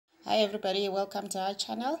Hi everybody, welcome to our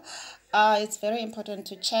channel. It's very important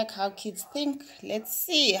to check how kids think. Let's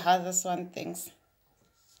see how this one thinks.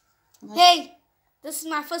 Hey, this is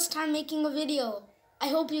my first time making a video. I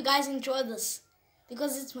hope you guys enjoy this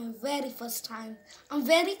because it's my very first time. I'm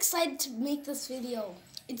very excited to make this video.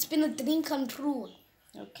 It's been a dream come true.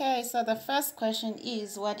 Okay, so the first question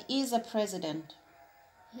is, what is a president?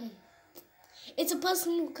 It's a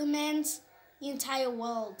person who commands the entire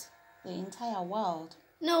world. The entire world.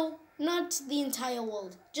 No, not the entire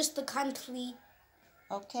world, just the country.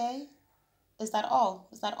 Okay. Is that all?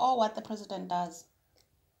 Is that all what the president does?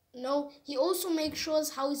 No, he also makes sure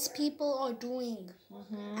how his people are doing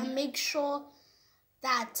and make sure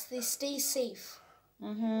that they stay safe.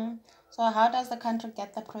 So how does the country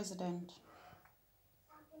get the president?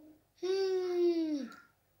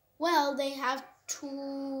 Well, they have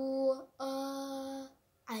to,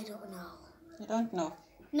 I don't know. You don't know?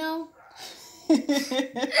 No.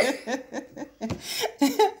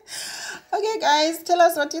 Okay guys, tell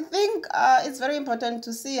us what you think. It's very important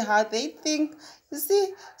to see how they think. You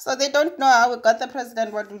see, so they don't know how we got the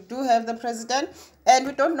president, what we do have the president, and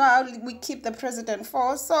we don't know how we keep the president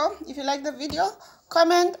for. So if you like the video,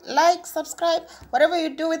 comment, like, subscribe, whatever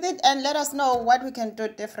you do with it, and let us know what we can do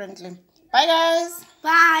differently. Bye guys.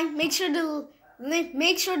 Bye. Make sure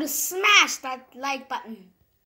to smash that like button.